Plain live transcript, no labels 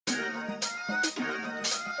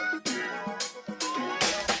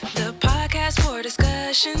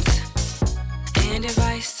sessions and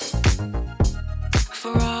advice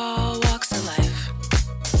for all walks of life.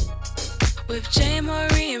 With J.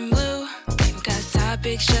 Marie and Blue, we've got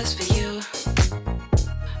topics just for you,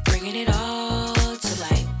 bringing it all to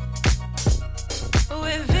light.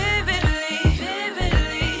 We're vividly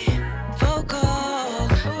vocal.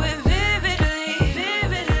 We're vividly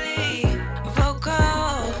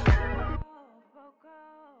vocal.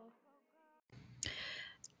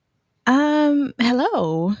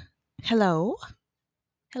 Hello. Hello.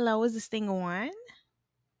 Hello, is this thing on?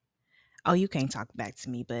 Oh, you can't talk back to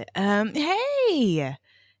me, but hey.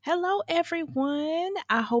 Hello everyone.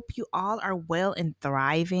 I hope you all are well and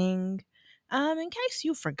thriving. In case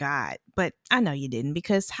you forgot, but I know you didn't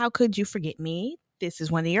because how could you forget me? This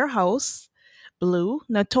is one of your hosts, Blue,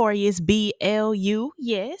 Notorious BLU.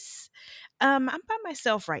 Yes. I'm by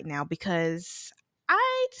myself right now because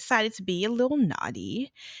I decided to be a little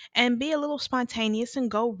naughty and be a little spontaneous and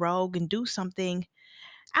go rogue and do something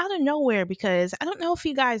out of nowhere because I don't know if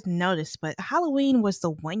you guys noticed, but Halloween was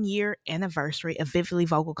the 1 year anniversary of Vividly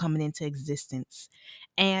Vocal coming into existence.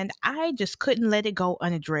 And I just couldn't let it go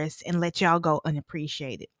unaddressed and let y'all go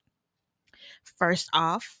unappreciated. First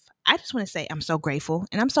off, I just want to say I'm so grateful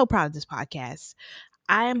and I'm so proud of this podcast.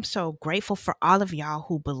 I am so grateful for all of y'all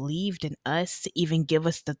who believed in us to even give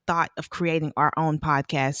us the thought of creating our own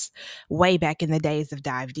podcast way back in the days of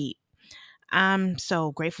Dive Deep. I'm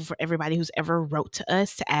so grateful for everybody who's ever wrote to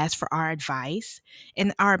us to ask for our advice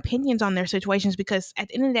and our opinions on their situations because at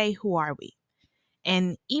the end of the day, who are we?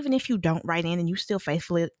 And even if you don't write in and you still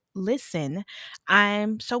faithfully listen,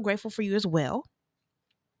 I'm so grateful for you as well.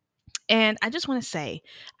 And I just want to say,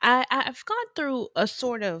 I've gone through a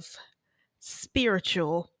sort of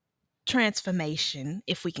spiritual transformation,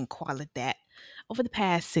 if we can call it that. Over the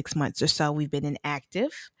past 6 months or so, we've been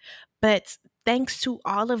inactive. But thanks to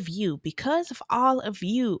all of you, because of all of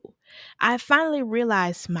you, I finally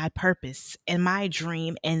realized my purpose and my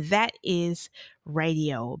dream, and that is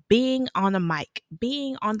radio, being on a mic,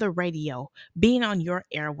 being on the radio, being on your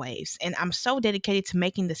airwaves. And I'm so dedicated to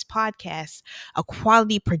making this podcast a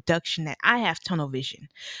quality production that I have tunnel vision.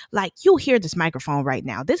 Like you hear this microphone right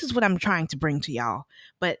now. This is what I'm trying to bring to y'all.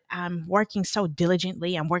 But I'm working so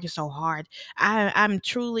diligently. I'm working so hard. I'm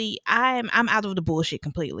out of the bullshit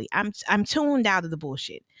completely. I'm tuned out of the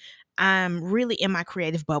bullshit. I'm really in my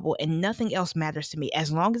creative bubble and nothing else matters to me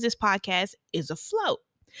as long as this podcast is afloat.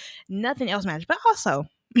 Nothing else matters. But also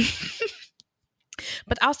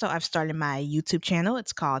I've started my YouTube channel.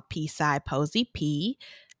 It's called P Side Posey. P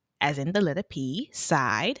as in the letter P,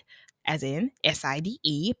 side as in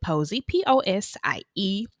SIDE, Posey,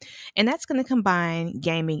 POSIE. And that's going to combine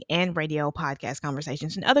gaming and radio podcast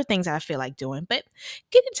conversations and other things that I feel like doing. But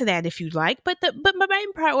get into that if you'd like. But my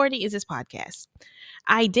main priority is this podcast.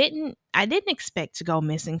 I didn't expect to go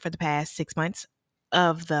missing for the past 6 months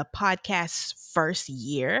of the podcast's first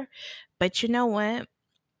year. But you know what?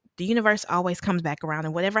 The universe always comes back around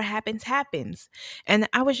and whatever happens, happens. And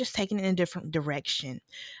I was just taking it in a different direction.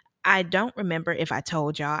 I don't remember if I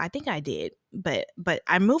told y'all. I think I did. But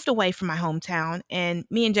I moved away from my hometown and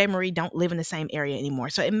me and J. Marie don't live in the same area anymore.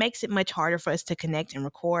 So it makes it much harder for us to connect and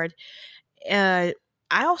record. Uh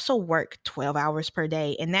I also work 12 hours per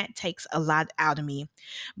day and that takes a lot out of me.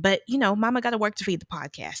 But mama got to work to feed the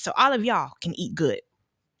podcast. So all of y'all can eat good.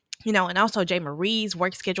 And also J. Marie's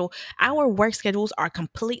work schedule. Our work schedules are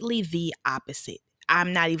completely the opposite.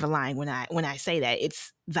 I'm not even lying when I say that.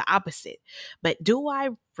 It's the opposite. But do I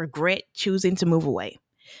regret choosing to move away?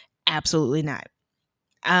 Absolutely not.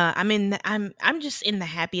 I'm just in the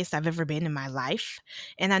happiest I've ever been in my life,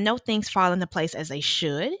 and I know things fall into place as they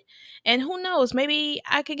should. And who knows? Maybe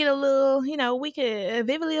I could get a little. We could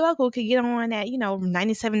Vividly Local could get on that.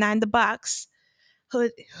 97.9 The Box.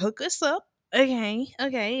 Hook us up. Okay.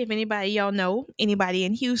 If anybody y'all know anybody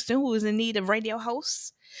in Houston who is in need of radio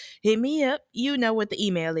hosts, hit me up. You know what the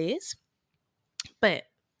email is. But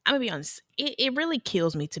I'm gonna be honest, it really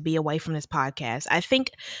kills me to be away from this podcast. I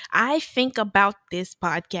think about this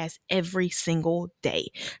podcast every single day.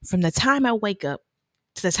 From the time I wake up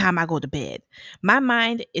to the time I go to bed. My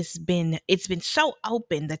mind it's been so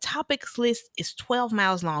open. The topics list is 12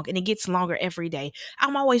 miles long and it gets longer every day.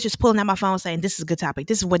 I'm always just pulling out my phone saying this is a good topic.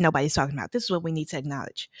 This is what nobody's talking about. This is what we need to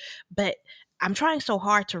acknowledge. But I'm trying so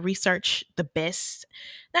hard to research the best,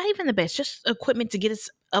 not even the best, just equipment to get us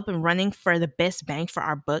up and running for the best bang for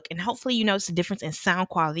our buck. And hopefully you notice the difference in sound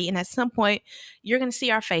quality. And at some point, you're going to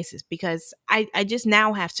see our faces because I just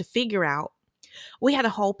now have to figure out. We had a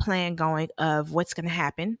whole plan going of what's going to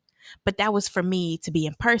happen, but that was for me to be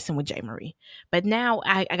in person with J. Marie. But now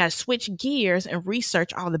I got to switch gears and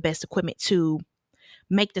research all the best equipment to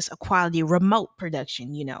make this a quality remote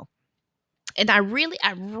production, you know. And I really,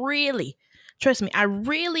 trust me, I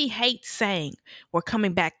really hate saying we're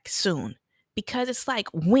coming back soon because it's like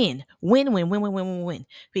when.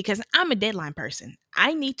 Because I'm a deadline person.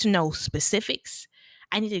 I need to know specifics.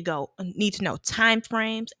 Need to know time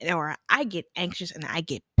frames, or I get anxious and I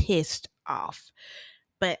get pissed off.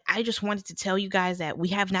 But I just wanted to tell you guys that we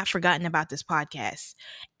have not forgotten about this podcast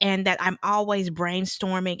and that I'm always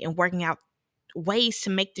brainstorming and working out ways to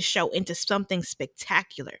make the show into something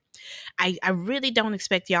spectacular. I really don't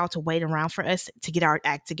expect y'all to wait around for us to get our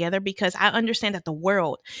act together because I understand that the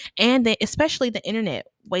world and especially the internet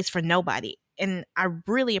waits for nobody. And I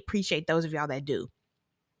really appreciate those of y'all that do.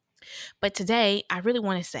 But today, I really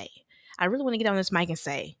want to get on this mic and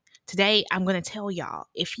say, today I'm going to tell y'all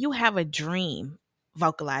if you have a dream,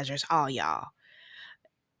 vocalizers, all y'all,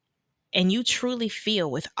 and you truly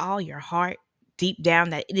feel with all your heart deep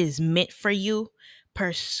down that it is meant for you,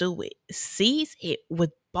 pursue it. Seize it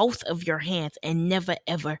with both of your hands and never,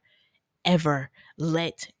 ever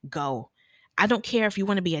let go. I don't care if you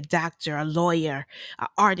want to be a doctor, a lawyer, an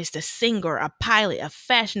artist, a singer, a pilot, a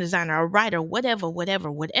fashion designer, a writer,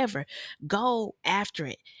 whatever. Go after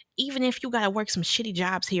it. Even if you got to work some shitty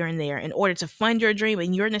jobs here and there in order to fund your dream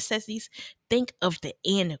and your necessities, think of the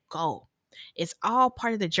end goal. It's all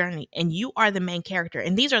part of the journey, and you are the main character.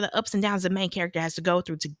 And these are the ups and downs the main character has to go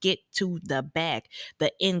through to get to the bag,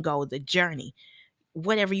 the end goal, the journey,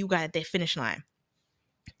 whatever you got at that finish line.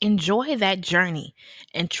 Enjoy that journey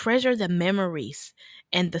and treasure the memories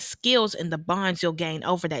and the skills and the bonds you'll gain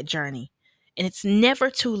over that journey. And it's never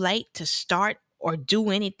too late to start or do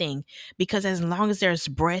anything because as long as there's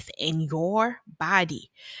breath in your body,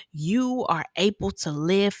 you are able to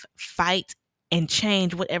live, fight, and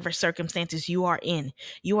change whatever circumstances you are in.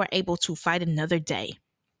 You are able to fight another day.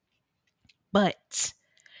 But,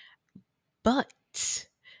 but,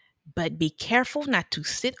 but be careful not to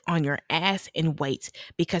sit on your ass and wait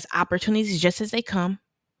because opportunities, just as they come,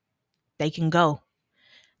 they can go.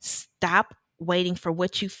 Stop waiting for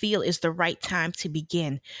what you feel is the right time to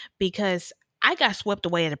begin because I got swept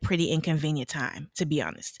away at a pretty inconvenient time, to be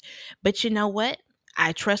honest. But you know what?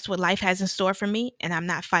 I trust what life has in store for me and I'm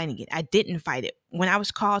not fighting it. I didn't fight it. When I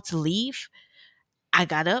was called to leave, I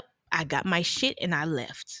got up, I got my shit, and I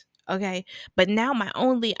left. Okay. But now my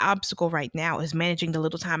only obstacle right now is managing the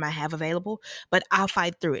little time I have available, but I'll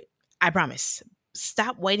fight through it. I promise.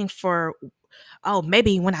 Stop waiting for, oh,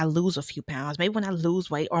 maybe when I lose a few pounds, maybe when I lose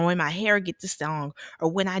weight, or when my hair gets this long, or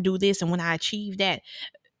when I do this and when I achieve that.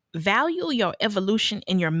 Value your evolution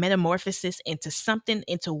and your metamorphosis into something,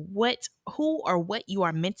 into who or what you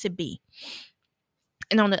are meant to be.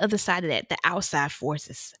 And on the other side of that, the outside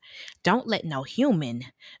forces. Don't let no human,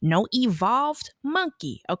 no evolved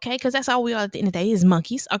monkey, okay? Because that's all we are at the end of the day is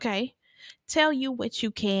monkeys, okay? Tell you what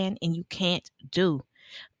you can and you can't do.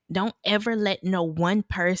 Don't ever let no one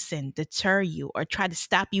person deter you or try to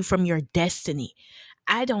stop you from your destiny.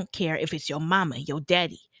 I don't care if it's your mama, your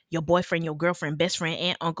daddy, your boyfriend, your girlfriend, best friend,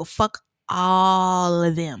 aunt, uncle. Fuck all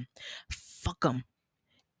of them. Fuck them.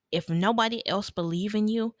 If nobody else believe in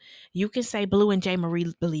you, you can say Blue and J.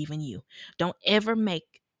 Marie believe in you. Don't ever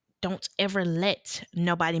let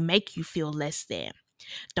nobody make you feel less than.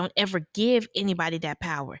 Don't ever give anybody that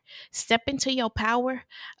power. Step into your power,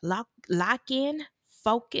 lock in,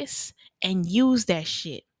 focus, and use that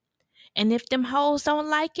shit. And if them hoes don't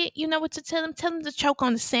like it, you know what to tell them? Tell them to choke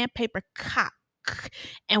on the sandpaper cock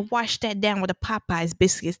and wash that down with a Popeyes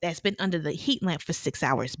biscuits that's been under the heat lamp for 6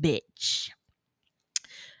 hours, bitch.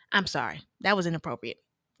 I'm sorry. That was inappropriate.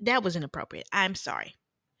 I'm sorry.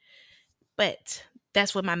 But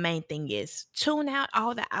that's what my main thing is. Tune out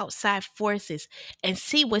all the outside forces and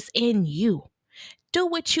see what's in you. Do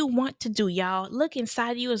what you want to do, y'all. Look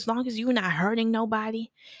inside of you as long as you're not hurting nobody,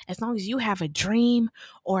 as long as you have a dream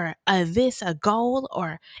or a goal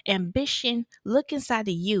or ambition, look inside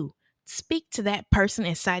of you. Speak to that person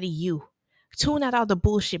inside of you. Tune out all the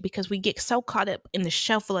bullshit because we get so caught up in the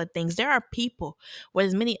shuffle of things. There are people with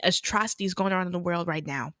as many atrocities going on in the world right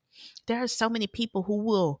now. There are so many people who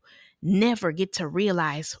will never get to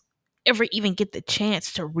realize, ever even get the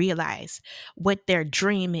chance to realize what their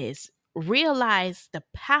dream is. Realize the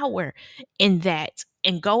power in that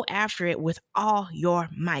and go after it with all your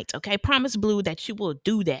might. Okay. Promise Blue that you will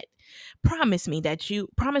do that. Promise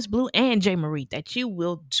Blue and J. Marie that you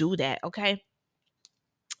will do that. Okay.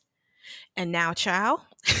 And now, child,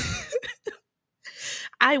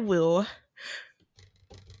 I will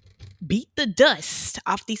beat the dust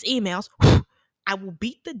off these emails. I will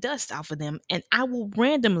beat the dust off of them and I will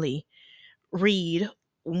randomly read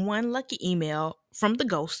one lucky email from the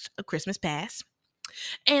ghost of Christmas past.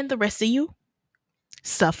 And the rest of you,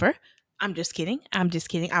 suffer. I'm just kidding. I'm just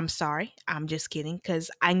kidding. I'm sorry. I'm just kidding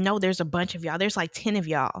because I know there's a bunch of y'all. There's like 10 of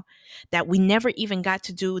y'all that we never even got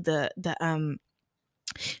to do the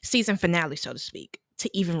season finale, so to speak, to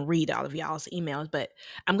even read all of y'all's emails. But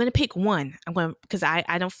I'm gonna pick one. I'm gonna because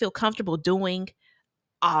I don't feel comfortable doing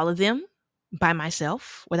all of them by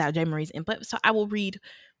myself without J. Marie's input. So I will read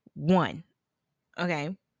one.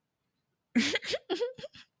 Okay.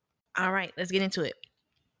 All right, let's get into it.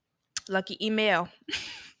 Lucky email.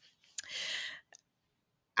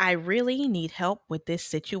 I really need help with this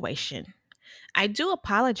situation. I do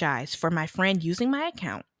apologize for my friend using my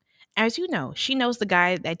account. As you know, she knows the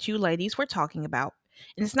guy that you ladies were talking about,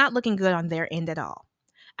 and it's not looking good on their end at all.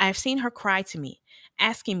 I have seen her cry to me,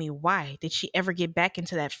 asking me why did she ever get back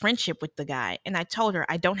into that friendship with the guy, and I told her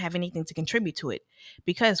I don't have anything to contribute to it,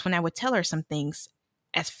 because when I would tell her some things,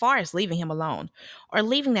 as far as leaving him alone or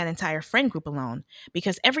leaving that entire friend group alone,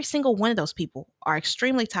 because every single one of those people are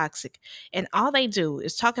extremely toxic and all they do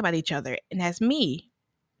is talk about each other, and as me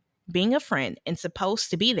being a friend and supposed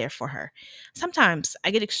to be there for her, sometimes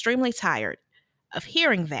I get extremely tired of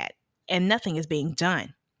hearing that and nothing is being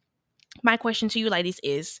done. My question to you ladies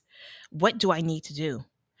is, what do I need to do?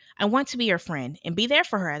 I want to be her friend and be there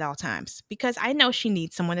for her at all times because I know she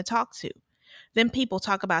needs someone to talk to. Then people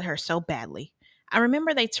talk about her so badly. I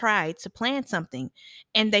remember they tried to plan something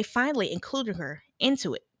and they finally included her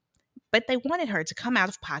into it, but they wanted her to come out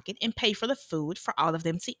of pocket and pay for the food for all of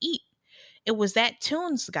them to eat. It was that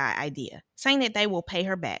Tunes guy idea, saying that they will pay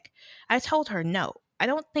her back. I told her no. I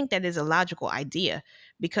don't think that is a logical idea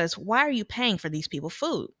because why are you paying for these people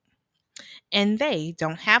food? And they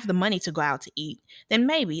don't have the money to go out to eat, then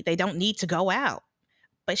maybe they don't need to go out.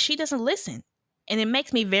 But she doesn't listen. And it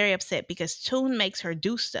makes me very upset because Tune makes her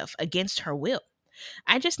do stuff against her will.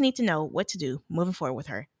 I just need to know what to do moving forward with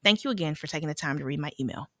her. Thank you again for taking the time to read my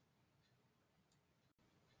email.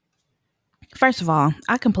 First of all,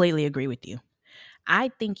 I completely agree with you.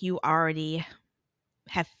 I think you already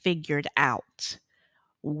have figured out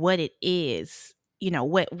what it is,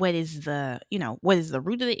 what is what is the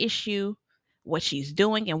root of the issue, what she's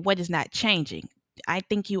doing and what is not changing. I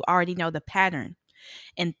think you already know the pattern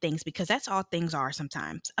in things because that's all things are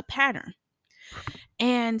sometimes, a pattern.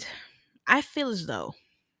 And I feel as though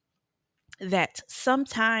that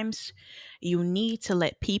sometimes you need to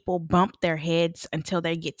let people bump their heads until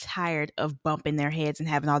they get tired of bumping their heads and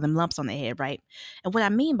having all them lumps on their head, right? And what I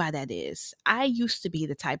mean by that is I used to be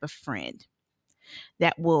the type of friend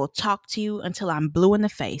that will talk to you until I'm blue in the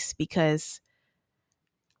face because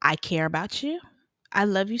I care about you. I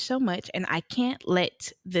love you so much, and I can't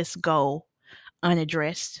let this go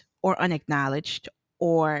unaddressed or unacknowledged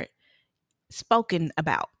or spoken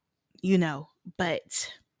about, you know.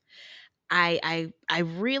 But I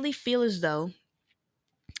really feel as though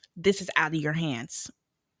this is out of your hands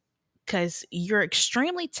because you're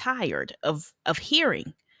extremely tired of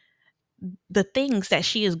hearing the things that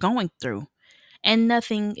she is going through, and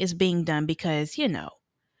nothing is being done because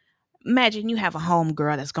imagine you have a home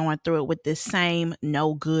girl that's going through it with this same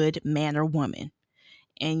no good man or woman.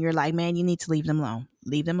 And you're like, man, you need to leave them alone.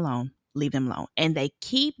 Leave them alone. Leave them alone. And they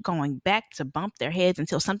keep going back to bump their heads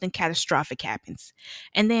until something catastrophic happens.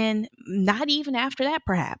 And then not even after that,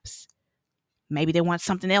 perhaps. Maybe they want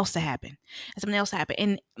something else to happen. And something else to happen.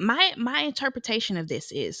 And my interpretation of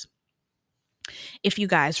this is, if you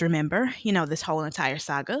guys remember, this whole entire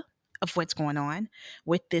saga of what's going on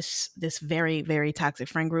with this very, very toxic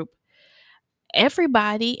friend group,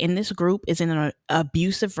 everybody in this group is in an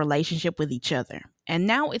abusive relationship with each other. And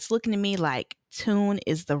now it's looking to me like Tune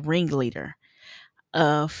is the ringleader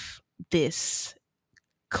of this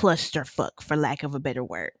clusterfuck, for lack of a better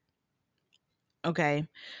word. Okay.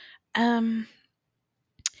 Um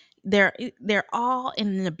they're all in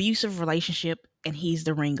an abusive relationship and he's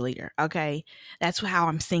the ringleader. Okay. That's how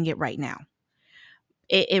I'm seeing it right now.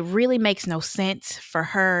 It really makes no sense for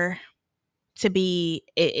her to be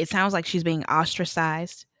it sounds like she's being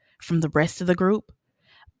ostracized from the rest of the group,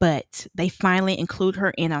 but they finally include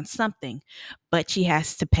her in on something, but she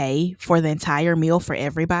has to pay for the entire meal for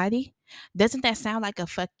everybody. Doesn't that sound like a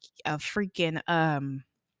freaking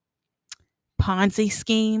Ponzi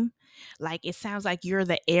scheme? Like it sounds like you're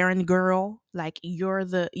the errand girl, like you're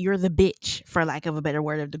the bitch, for lack of a better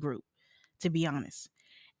word, of the group, to be honest.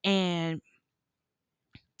 And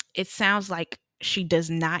it sounds like she does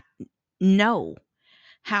not know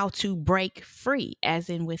how to break free, as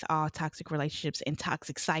in with all toxic relationships and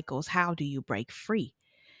toxic cycles. How do you break free?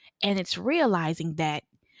 And it's realizing that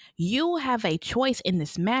you have a choice in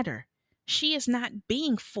this matter. She is not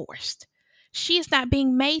being forced. She is not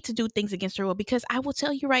being made to do things against her will, because I will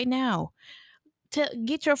tell you right now, to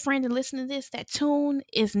get your friend to listen to this, that Tune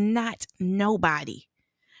is not nobody.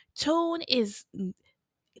 Tune is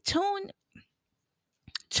Tune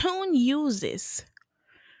Tune uses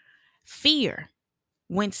fear.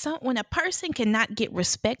 When a person cannot get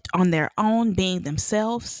respect on their own being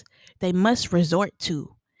themselves, they must resort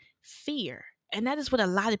to fear. And that is what a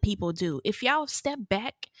lot of people do. If y'all step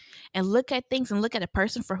back and look at things and look at a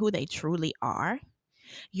person for who they truly are,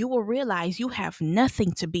 you will realize you have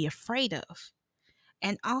nothing to be afraid of.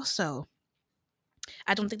 And also,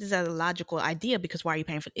 I don't think this is a logical idea because why are you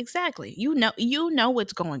paying for it? Exactly. You know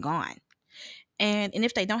what's going on. And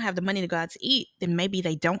if they don't have the money to go out to eat, then maybe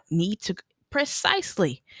they don't need to.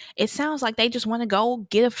 Precisely. It sounds like they just want to go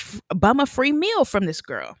get bum a free meal from this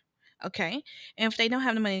girl. Okay. And if they don't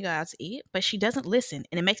have the money to go out to eat, but she doesn't listen,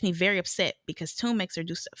 and it makes me very upset because Tune makes her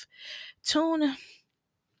do stuff. Tune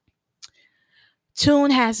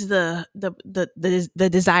Tune has the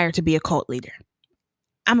desire to be a cult leader.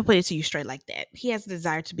 I'm gonna put it to you straight like that. He has the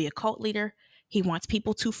desire to be a cult leader. He wants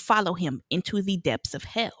people to follow him into the depths of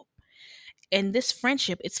hell. And this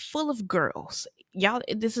friendship, it's full of girls. Y'all,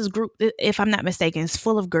 this is group, if I'm not mistaken, it's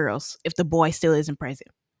full of girls if the boy still isn't present.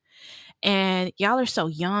 And y'all are so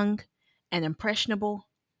young and impressionable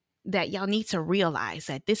that y'all need to realize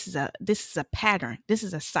that this is a pattern. This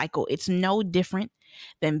is a cycle. It's no different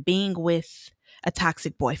than being with a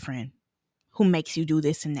toxic boyfriend who makes you do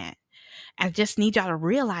this and that. I just need y'all to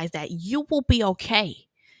realize that you will be okay.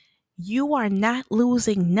 You are not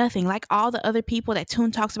losing nothing. Like all the other people that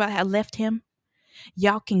Tune talks about have left him,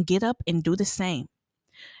 y'all can get up and do the same.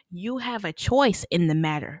 You have a choice in the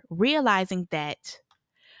matter. Realizing that,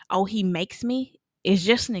 oh, he makes me is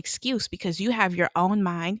just an excuse because you have your own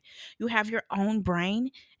mind, you have your own brain,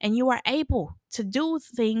 and you are able to do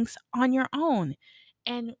things on your own.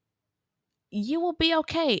 And you will be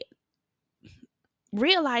okay.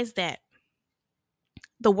 Realize that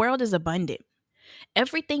the world is abundant.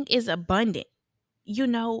 Everything is abundant. You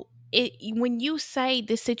know, when you say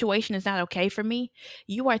this situation is not okay for me,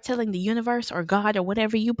 you are telling the universe or God or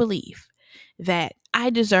whatever you believe that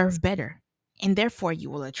I deserve better, and therefore you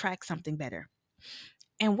will attract something better.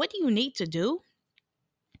 And what do you need to do?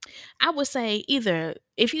 I would say either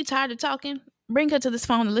if you're tired of talking, bring her to this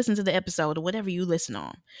phone and listen to the episode or whatever you listen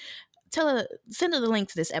on. Tell her, send her the link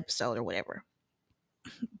to this episode or whatever.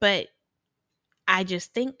 But I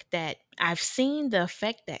just think that I've seen the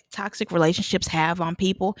effect that toxic relationships have on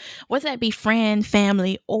people, whether that be friend,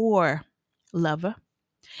 family, or lover.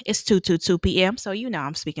 It's 2:22 p.m., so you know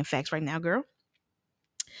I'm speaking facts right now, girl.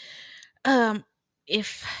 Um,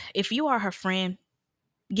 if if you are her friend,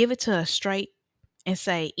 give it to her straight and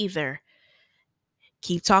say either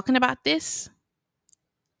keep talking about this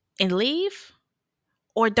and leave,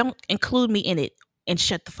 or don't include me in it and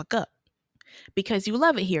shut the fuck up. Because you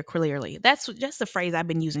love it here, clearly. That's just the phrase I've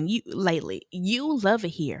been using you lately. You love it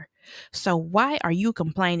here. So why are you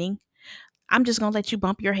complaining? I'm just going to let you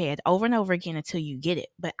bump your head over and over again until you get it.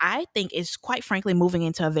 But I think it's quite frankly moving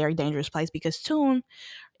into a very dangerous place because Tune,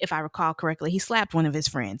 if I recall correctly, he slapped one of his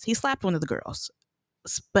friends. He slapped one of the girls.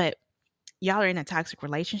 But y'all are in a toxic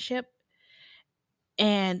relationship,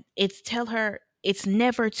 and it's tell her it's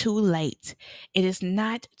never too late. It is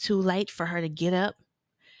not too late for her to get up.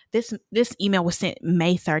 This email was sent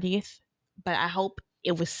May 30th, but I hope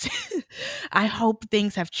it was I hope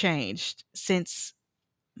things have changed since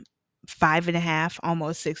 5.5,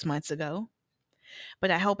 almost 6 months ago.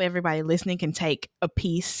 But I hope everybody listening can take a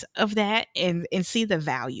piece of that and see the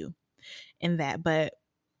value in that. But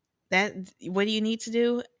that, what do you need to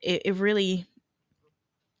do? It really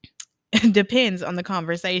depends on the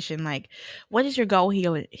conversation. Like, what is your goal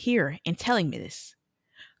here in telling me this?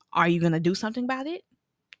 Are you going to do something about it?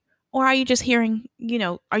 Or are you just hearing,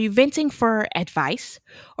 are you venting for advice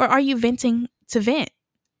or are you venting to vent?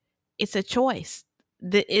 It's a choice.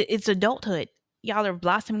 It's adulthood. Y'all are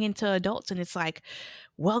blossoming into adults, and it's like,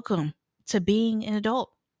 welcome to being an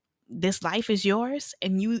adult. This life is yours,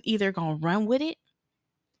 and you either gonna run with it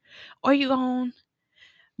or you gonna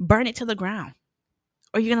burn it to the ground,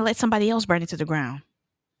 or you're gonna let somebody else burn it to the ground.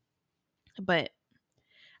 But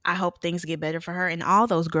I hope things get better for her and all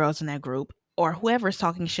those girls in that group or whoever's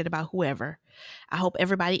talking shit about whoever. I hope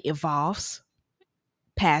everybody evolves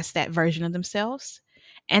past that version of themselves.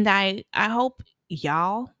 And I hope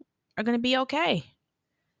y'all are going to be okay.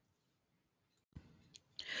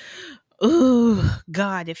 Ooh,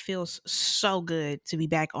 God, it feels so good to be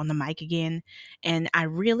back on the mic again. And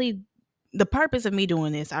the purpose of me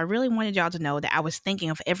doing this, I really wanted y'all to know that I was thinking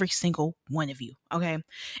of every single one of you. Okay.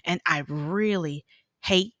 And I really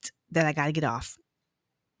hate that I got to get off.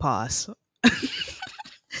 Pause.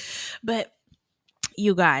 But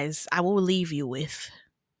you guys, I will leave you with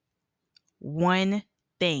one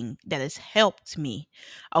thing that has helped me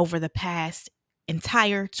over the past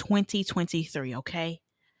entire 2023, okay?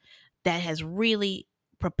 That has really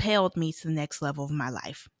propelled me to the next level of my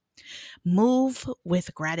life. Move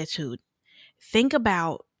with gratitude. Think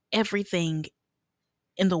about everything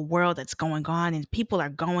in the world that's going on and people are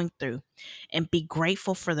going through, and be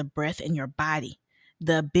grateful for the breath in your body,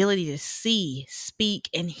 the ability to see, speak,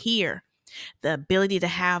 and hear, the ability to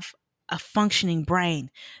have a functioning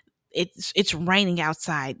brain. It's raining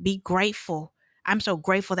outside. Be grateful. I'm so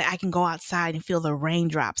grateful that I can go outside and feel the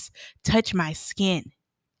raindrops touch my skin.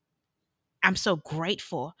 I'm so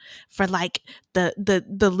grateful for like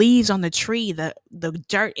the leaves on the tree, the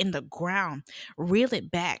dirt in the ground. Reel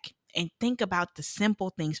it back and think about the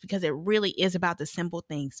simple things, because it really is about the simple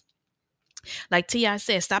things. Like Ti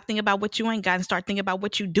said, stop thinking about what you ain't got and start thinking about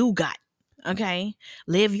what you do got. Okay?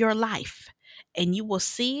 Live your life and you will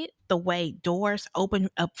see the way doors open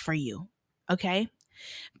up for you. Okay?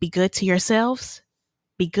 Be good to yourselves,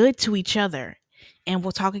 be good to each other, and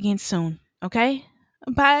we'll talk again soon. Okay?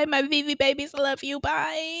 Bye, my Vivi babies. I love you.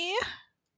 Bye.